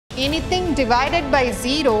Anything divided by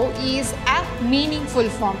 0 is a meaningful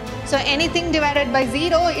form. So anything divided by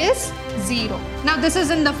 0 is 0. Now this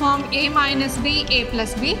is in the form a minus b, a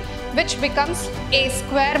plus b, which becomes a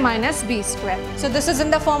square minus b square. So this is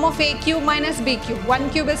in the form of a cube minus b cube. 1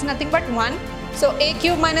 cube is nothing but 1. So a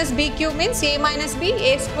cube minus b cube means a minus b,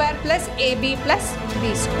 a square plus ab plus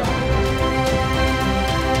b square.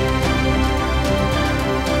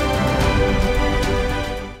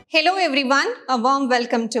 Hello everyone, a warm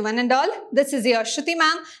welcome to one and all. This is your Shruti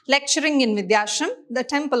ma'am lecturing in Vidhyaashram, the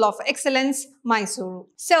Temple of Excellence, Mysuru.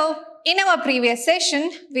 So, in our previous session,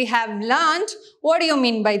 we have learned what do you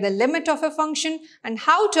mean by the limit of a function and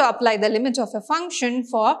how to apply the limit of a function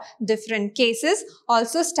for different cases.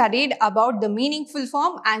 Also studied about the meaningful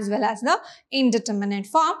form as well as the indeterminate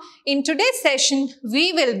form. In today's session,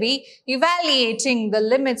 we will be evaluating the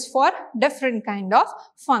limits for different kind of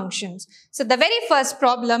functions. So the very first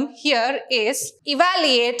problem here is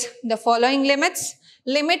evaluate the following limits.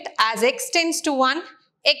 Limit as x tends to 1,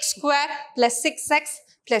 x square plus 6x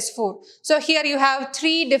plus 4. So here you have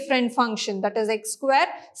three different functions, that is x square,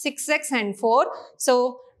 6x and 4.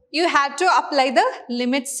 So you had to apply the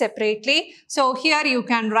limits separately. So here you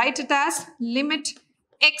can write it as limit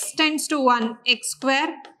x tends to 1 x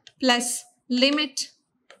square plus limit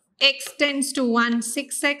x tends to 1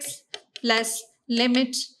 6x plus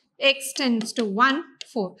limit x tends to 1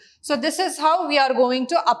 4. So this is how we are going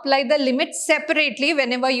to apply the limit separately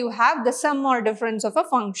whenever you have the sum or difference of a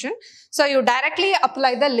function. So you directly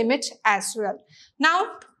apply the limit as well. Now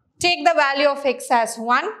take the value of x as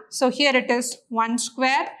 1. So here it is 1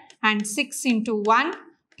 square and 6 into 1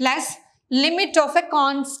 plus limit of a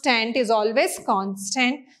constant is always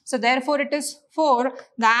constant. So therefore it is 4.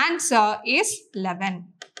 The answer is 11.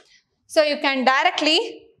 So you can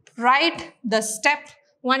directly write the step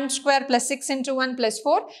 1 square plus 6 into 1 plus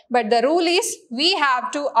 4. But the rule is we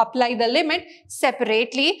have to apply the limit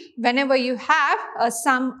separately whenever you have a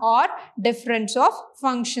sum or difference of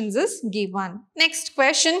functions is given. Next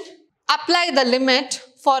question. Apply the limit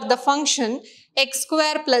for the function x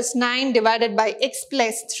square plus 9 divided by x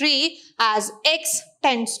plus 3 as x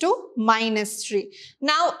tends to minus 3.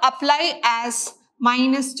 Now apply as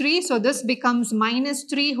minus 3. So this becomes minus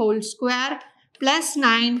 3 whole square plus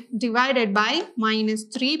 9 divided by minus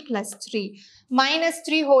 3 plus 3. Minus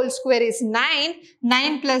 3 whole square is 9.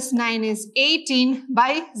 9 plus 9 is 18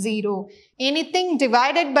 by 0. Anything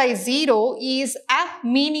divided by 0 is a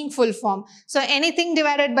meaningful form. So anything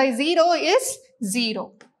divided by 0 is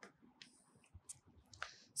 0.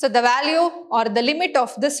 So the value or the limit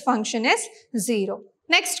of this function is 0.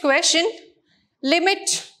 Next question.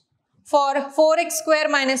 Limit for 4x square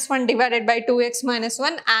minus 1 divided by 2x minus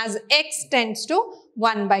 1 as x tends to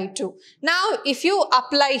 1 by 2. Now, if you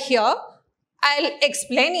apply here, I'll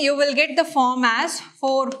explain. You will get the form as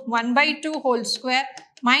 4 1 by 2 whole square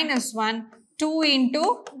minus 1 2 into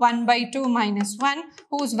 1 by 2 minus 1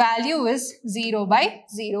 whose value is 0 by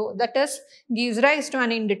 0. That is gives rise to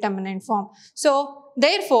an indeterminate form. So,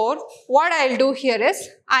 therefore, what I'll do here is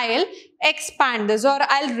I'll expand this or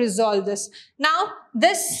I'll resolve this. Now,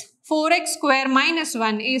 this 4x square minus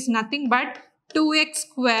 1 is nothing but 2x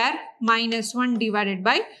square minus 1 divided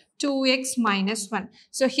by 2x minus 1.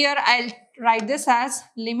 So here I'll write this as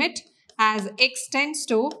limit as x tends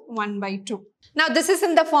to 1 by 2. Now this is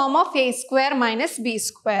in the form of a square minus b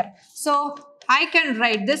square. So I can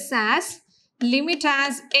write this as limit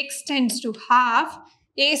as x tends to half.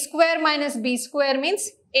 A square minus b square means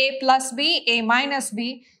a plus b, a minus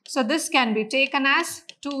b. So this can be taken as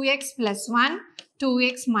 2x plus 1.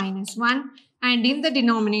 2x minus 1 and in the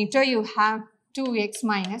denominator you have 2x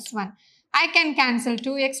minus 1. I can cancel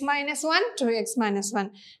 2x minus 1, 2x minus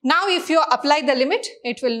 1. Now if you apply the limit,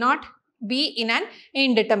 it will not be in an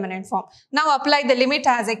indeterminate form. Now apply the limit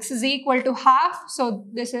as x is equal to half. So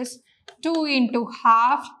this is 2 into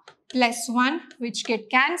half plus 1 which get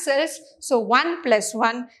cancels. So 1 plus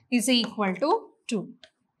 1 is equal to 2.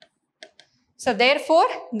 So therefore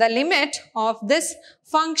the limit of this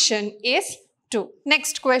function is 2.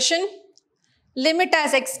 Next question. Limit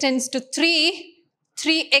as x tends to 3,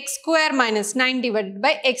 3x square minus 9 divided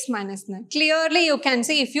by x minus 9. Clearly you can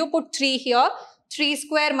see if you put 3 here, 3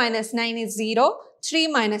 square minus 9 is 0. 3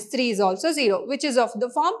 minus 3 is also 0, which is of the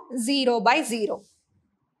form 0 by 0.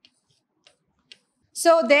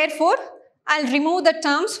 So therefore, I'll remove the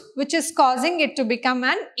terms which is causing it to become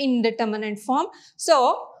an indeterminate form.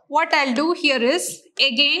 So what I'll do here is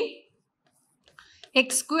again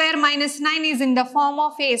x square minus 9 is in the form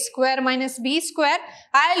of a square minus b square.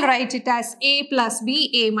 I'll write it as a plus b,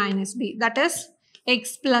 a minus b. That is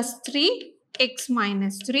x plus 3, x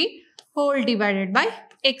minus 3 whole divided by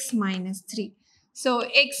x minus 3. So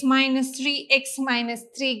x minus 3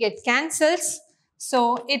 get cancels.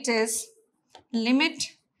 So it is limit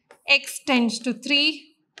x tends to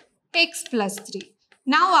 3, x plus 3.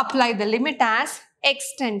 Now apply the limit as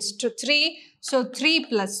x tends to 3. So 3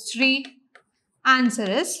 plus 3, answer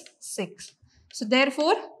is 6. So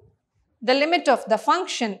therefore, the limit of the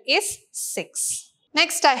function is 6.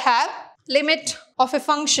 Next I have limit of a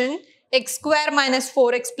function x square minus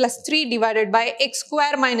 4x plus 3 divided by x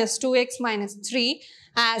square minus 2x minus 3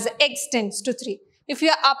 as x tends to 3. If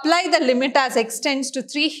you apply the limit as x tends to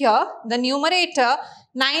 3 here, the numerator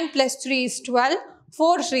 9 plus 3 is 12,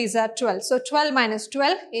 4 3s are 12. So 12 minus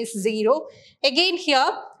 12 is 0. Again here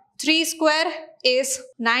 3 square is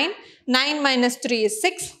 9, 9 minus 3 is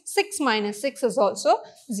 6, 6 minus 6 is also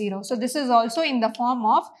 0. So this is also in the form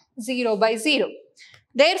of 0 by 0.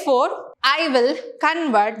 Therefore, I will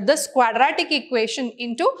convert this quadratic equation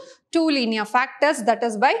into two linear factors, that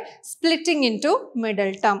is by splitting into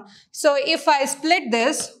middle term. So if I split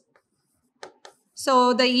this,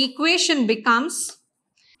 so the equation becomes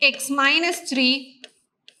x minus 3,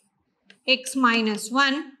 x minus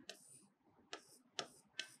 1,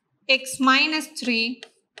 x minus 3,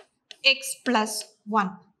 x plus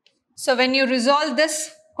 1. So when you resolve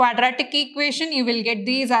this quadratic equation, you will get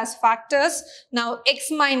these as factors. Now x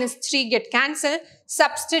minus 3 get cancelled.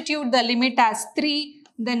 Substitute the limit as 3.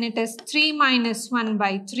 Then it is 3 minus 1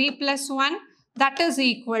 by 3 plus 1. That is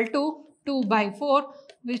equal to 2 by 4,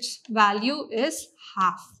 which value is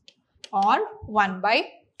half or 1 by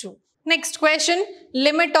 2. Next question,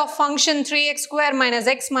 limit of function 3x square minus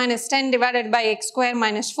x minus 10 divided by x square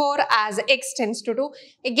minus 4 as x tends to 2.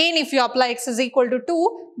 Again, if you apply x is equal to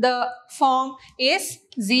 2, the form is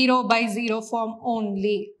 0 by 0 form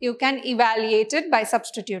only. You can evaluate it by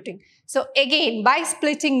substituting. So again, by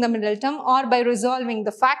splitting the middle term or by resolving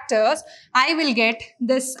the factors, I will get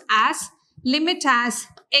this as limit as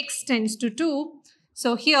x tends to 2.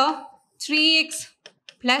 So here 3x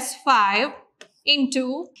plus 5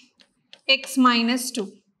 into x minus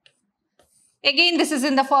 2. Again, this is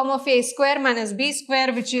in the form of a square minus b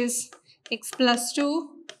square, which is x plus 2,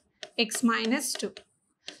 x minus 2.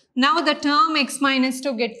 Now the term x minus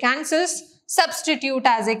 2 get cancels. Substitute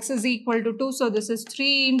as x is equal to 2. So this is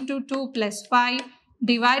 3 into 2 plus 5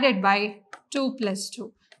 divided by 2 plus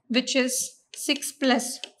 2, which is 6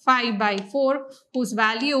 plus 5 by 4, whose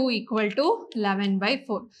value equal to 11 by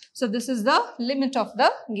 4. So this is the limit of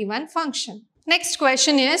the given function. Next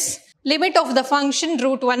question is limit of the function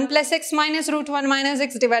root 1 plus x minus root 1 minus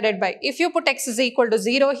x divided by. If you put x is equal to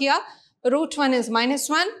 0 here, root 1 is minus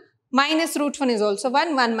 1, minus root 1 is also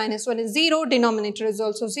 1, 1 minus 1 is 0, denominator is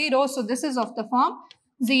also 0. So this is of the form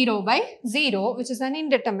 0 by 0, which is an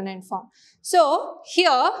indeterminate form. So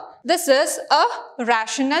here this is a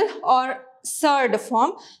rational or surd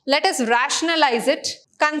form. Let us rationalize it.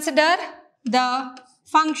 Consider the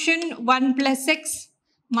function 1 plus x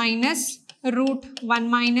minus root 1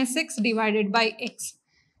 minus x divided by x.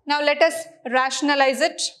 Now let us rationalize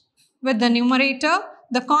it with the numerator.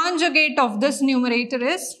 The conjugate of this numerator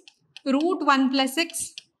is root 1 plus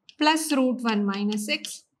x plus root 1 minus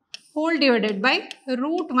x whole divided by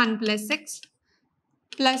root 1 plus x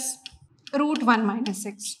plus root 1 minus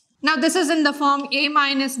x. Now this is in the form a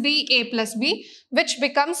minus b, a plus b, which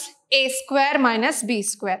becomes a square minus b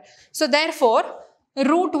square. So therefore,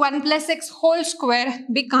 root 1 plus x whole square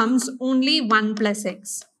becomes only 1 plus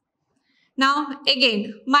x. Now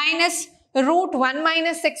again, minus root 1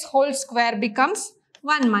 minus x whole square becomes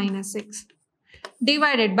 1 minus x.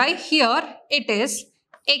 Divided by here, it is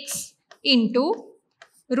x into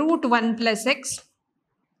root 1 plus x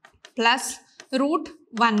plus root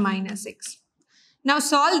 1 minus x. Now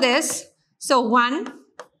solve this. So 1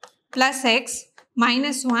 plus x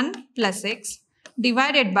minus 1 plus x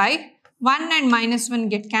divided by 1 and minus 1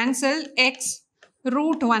 get cancelled, x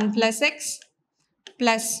root 1 plus x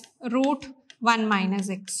plus root 1 minus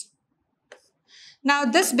x. Now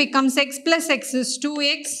this becomes x plus x is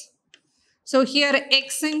 2x. So here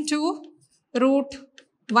x into root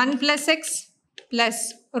 1 plus x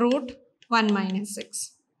plus root 1 minus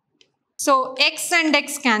x. So x and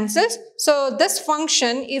x cancels. So this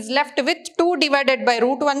function is left with 2 divided by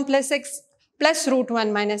root 1 plus x plus root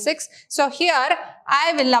 1 minus x. So here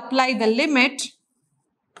I will apply the limit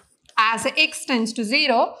as x tends to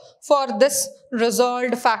 0 for this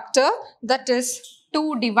resolved factor, that is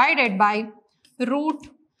 2 divided by root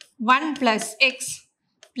 1 plus x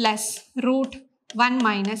plus root 1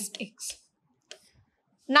 minus x.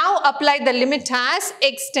 Now apply the limit as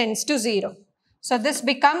x tends to 0. So this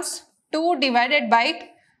becomes 2 divided by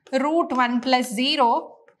root 1 plus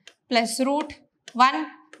 0 plus root 1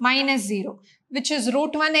 minus 0. which is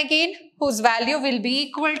root 1 again, whose value will be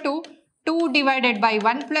equal to 2 divided by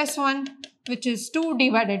 1 plus 1, which is 2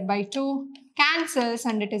 divided by 2, cancels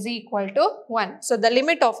and it is equal to 1. So the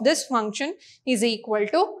limit of this function is equal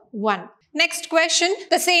to 1. Next question,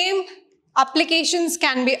 the same applications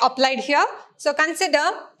can be applied here. So consider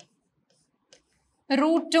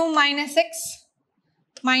root 2 minus x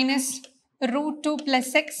minus root 2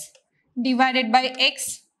 plus x divided by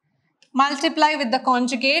x, multiply with the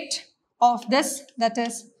conjugate of this, that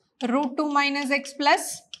is root 2 minus x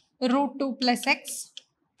plus root 2 plus x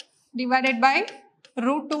divided by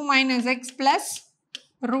root 2 minus x plus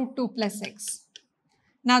root 2 plus x.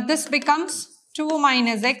 Now this becomes 2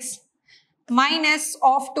 minus x, minus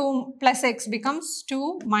of 2 plus x becomes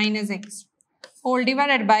 2 minus x, whole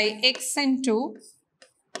divided by x into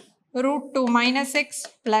root 2 minus x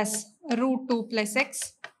plus root 2 plus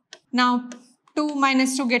x. Now 2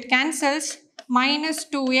 minus 2 get cancels, minus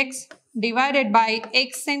 2x divided by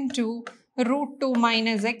x into root 2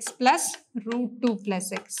 minus x plus root 2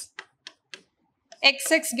 plus x.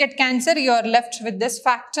 X get cancelled, you are left with this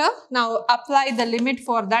factor. Now apply the limit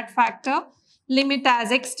for that factor. Limit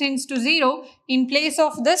as x tends to 0. In place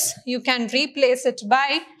of this, you can replace it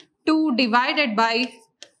by 2 divided by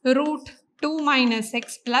root 2 minus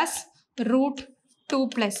x plus root 2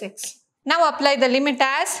 plus x. Now apply the limit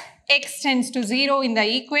as x tends to 0 in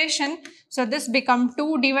the equation. So this becomes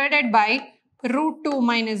 2 divided by root 2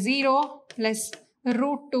 minus 0 plus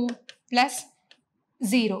root 2 plus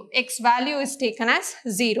 0. X value is taken as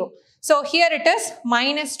 0. So here it is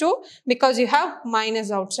minus 2 because you have minus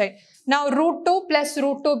outside. Now root 2 plus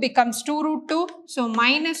root 2 becomes 2 root 2. So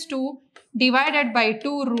minus 2 divided by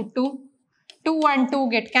 2 root 2. 2 and 2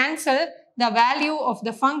 get cancelled. The value of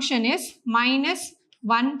the function is minus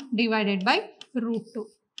 1 divided by root 2.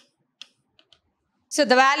 So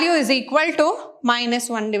the value is equal to minus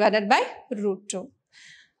 1 divided by root 2.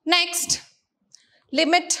 Next,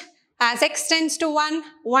 limit as x tends to 1,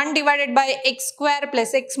 1 divided by x square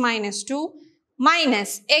plus x minus 2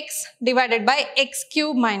 minus x divided by x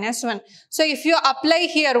cube minus 1. So if you apply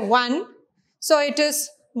here 1, so it is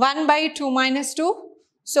 1 by 2 minus 2,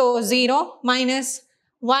 so 0 minus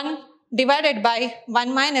 1 divided by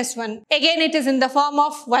 1 minus 1. Again it is in the form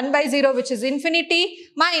of 1 by 0 which is infinity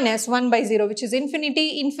minus 1 by 0 which is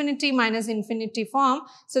infinity, infinity minus infinity form.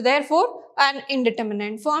 So therefore an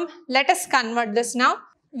indeterminate form. Let us convert this now.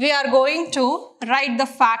 We are going to write the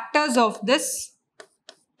factors of this.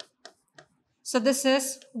 So this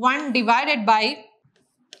is 1 divided by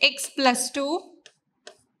x plus 2,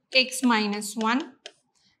 x minus 1,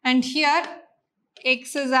 and here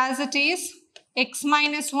x is as it is, x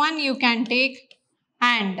minus 1 you can take,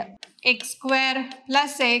 and x square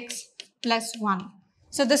plus x plus 1.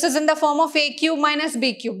 So this is in the form of a cube minus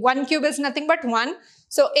b cube. 1 cube is nothing but 1.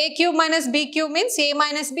 So a cube minus b cube means a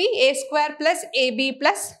minus b, a square plus ab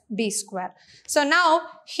plus b square. So now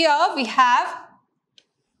here we have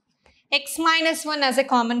x minus 1 as a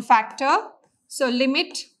common factor. So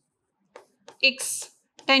limit x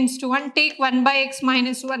tends to 1, take 1 by x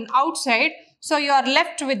minus 1 outside. So you are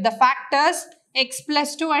left with the factors x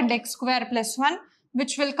plus 2 and x square plus 1,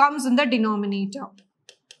 which will comes in the denominator.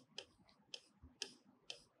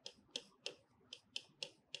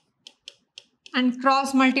 And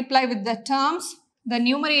cross multiply with the terms. The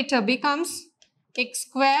numerator becomes x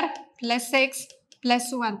square plus x plus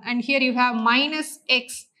 1. And here you have minus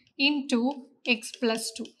x into x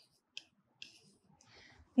plus 2.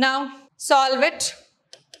 Now solve it.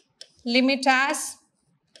 Limit as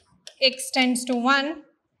x tends to 1,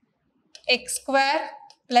 x square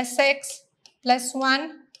plus x plus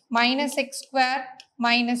 1 minus x square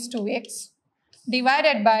minus 2x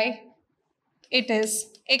divided by, it is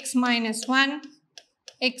x minus 1,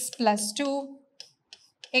 x plus 2,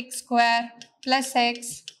 x square plus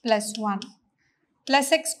x plus 1.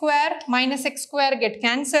 Plus x square minus x square get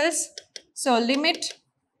cancels. So limit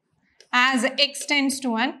as x tends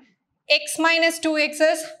to 1, x minus 2x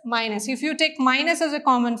is minus. If you take minus as a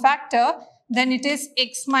common factor, then it is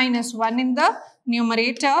x minus 1 in the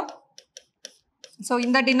numerator. So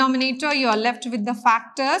in the denominator, you are left with the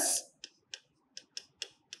factors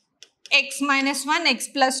x minus 1, x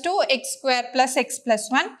plus 2, x square plus x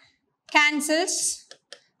plus 1 cancels.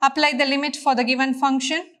 Apply the limit for the given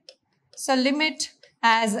function. So limit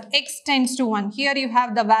as x tends to 1. Here you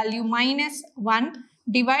have the value minus 1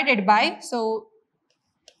 divided by, so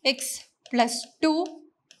x plus 2,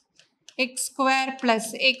 x square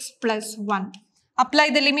plus x plus 1. Apply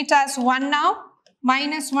the limit as 1 now.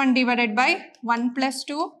 Minus 1 divided by 1 plus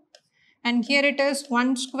 2. And here it is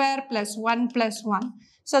 1 square plus 1 plus 1.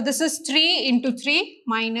 So this is 3 into 3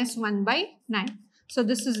 minus 1 by 9. So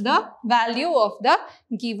this is the value of the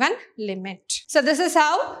given limit. So this is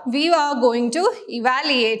how we are going to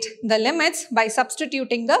evaluate the limits by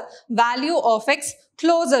substituting the value of x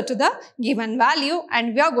closer to the given value,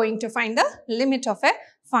 and we are going to find the limit of a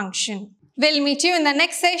function. We'll meet you in the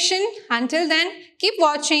next session. Until then, keep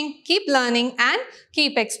watching, keep learning and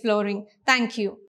keep exploring. Thank you.